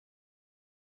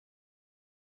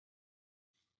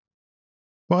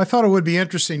Well, I thought it would be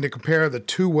interesting to compare the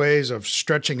two ways of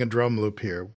stretching a drum loop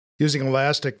here, using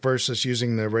elastic versus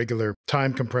using the regular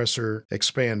time compressor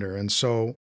expander. And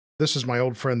so this is my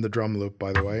old friend, the drum loop,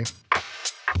 by the way.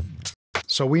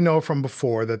 So we know from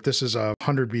before that this is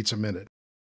 100 beats a minute.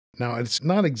 Now, it's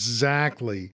not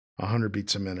exactly 100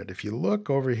 beats a minute. If you look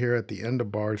over here at the end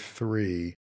of bar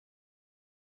 3,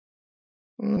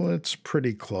 well, it's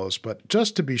pretty close, but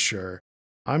just to be sure,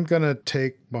 I'm going to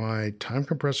take my time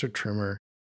compressor trimmer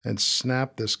and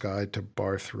snap this guy to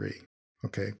bar 3.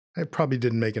 Okay, I probably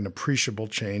didn't make an appreciable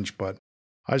change, but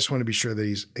I just want to be sure that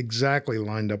he's exactly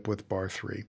lined up with bar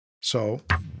 3. So,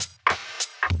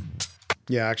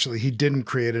 yeah, actually, he didn't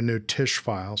create a new Tish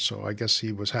file, so I guess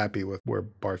he was happy with where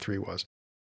bar 3 was.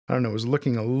 I don't know, it was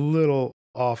looking a little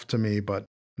off to me, but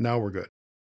now we're good.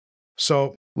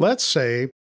 So let's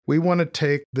say we want to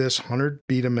take this 100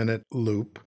 beat a minute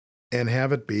loop and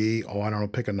have it be, I don't know,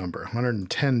 pick a number,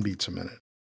 110 beats a minute.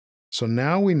 So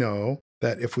now we know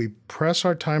that if we press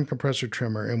our time compressor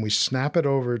trimmer and we snap it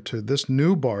over to this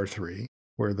new bar 3,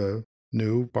 where the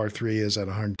new bar 3 is at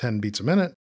 110 beats a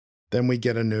minute, then we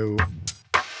get a new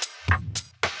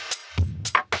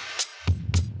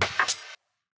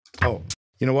oh,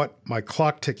 you know what? My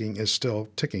clock ticking is still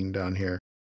ticking down here,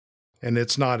 and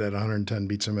it's not at 110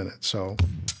 beats a minute, so.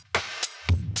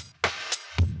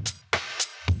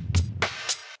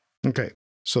 Okay,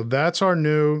 so that's our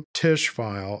new Tish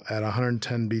file at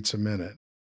 110 beats a minute.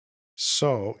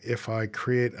 So if I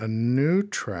create a new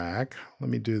track, let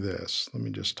me do this. Let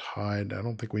me just hide. I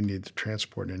don't think we need the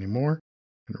transport anymore.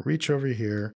 I'm going to reach over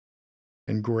here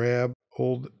and grab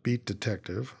old Beat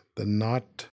Detective, the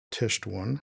not tished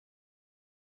one.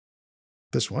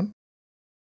 This one.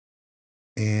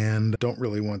 And don't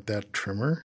really want that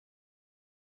trimmer.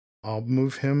 I'll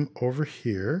move him over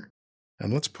here.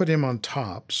 And let's put him on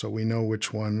top so we know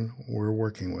which one we're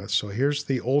working with. So here's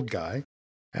the old guy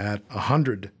at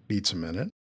 100 beats a minute.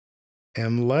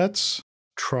 And let's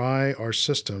try our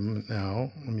system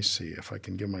now. Let me see if I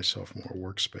can give myself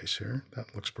more workspace here.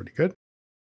 That looks pretty good.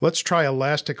 Let's try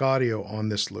elastic audio on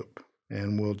this loop.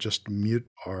 And we'll just mute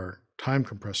our time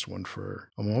compressed one for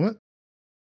a moment.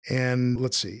 And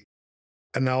let's see.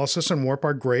 Analysis and warp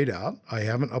our grade out. I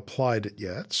haven't applied it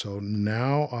yet, so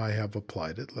now I have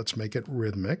applied it. Let's make it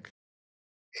rhythmic.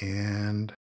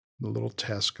 And the little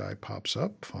test guy pops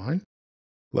up, fine.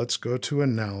 Let's go to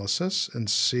analysis and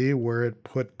see where it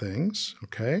put things,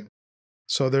 okay?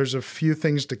 So there's a few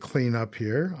things to clean up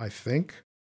here, I think.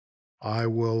 I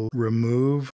will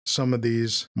remove some of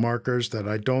these markers that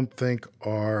I don't think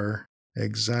are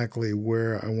exactly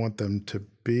where I want them to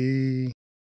be.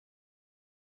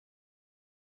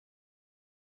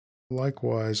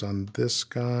 Likewise on this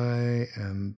guy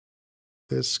and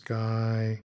this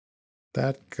guy,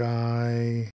 that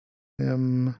guy,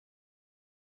 him.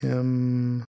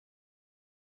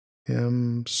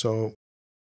 So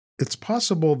it's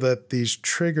possible that these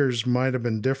triggers might have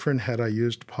been different had I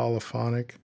used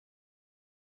polyphonic.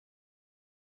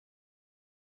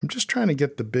 I'm just trying to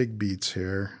get the big beats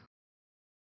here.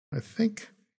 I think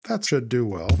that should do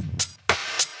well.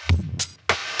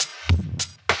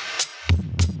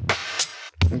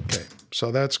 Okay,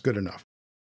 so that's good enough.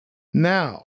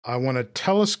 Now, I want to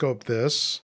telescope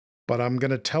this, but I'm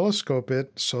going to telescope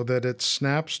it so that it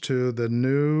snaps to the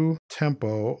new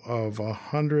tempo of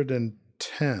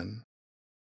 110.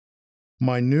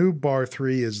 My new bar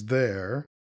 3 is there,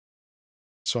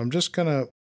 so I'm just going to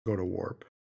go to warp.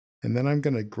 And then I'm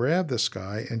going to grab this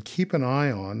guy and keep an eye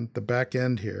on the back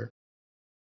end here.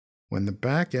 When the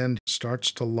back end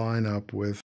starts to line up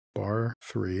with bar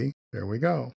 3, there we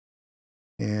go.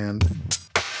 And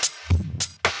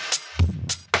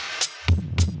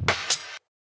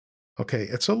okay,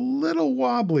 it's a little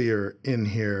wobblier in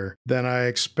here than I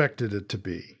expected it to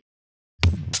be.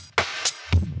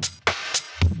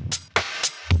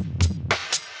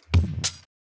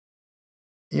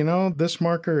 You know, this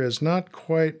marker is not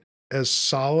quite as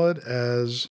solid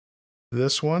as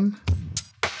this one.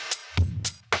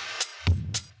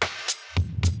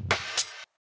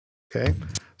 Okay,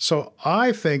 so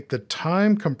I think the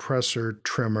time compressor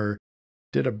trimmer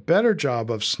did a better job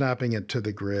of snapping it to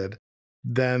the grid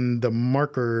than the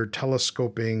marker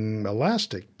telescoping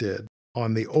elastic did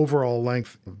on the overall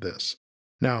length of this.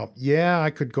 Now, yeah, I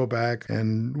could go back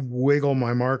and wiggle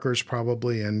my markers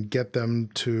probably and get them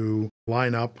to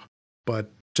line up,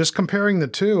 but just comparing the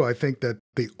two, I think that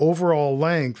the overall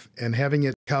length and having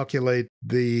it calculate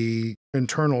the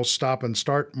internal stop and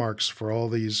start marks for all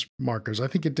these markers, I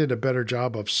think it did a better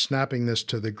job of snapping this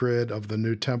to the grid of the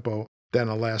new tempo than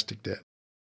elastic did.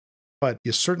 But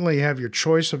you certainly have your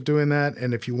choice of doing that,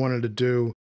 and if you wanted to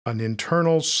do an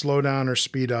internal slowdown or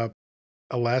speed up,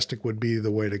 elastic would be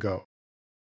the way to go.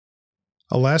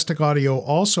 Elastic Audio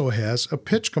also has a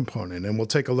pitch component, and we'll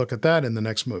take a look at that in the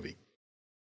next movie.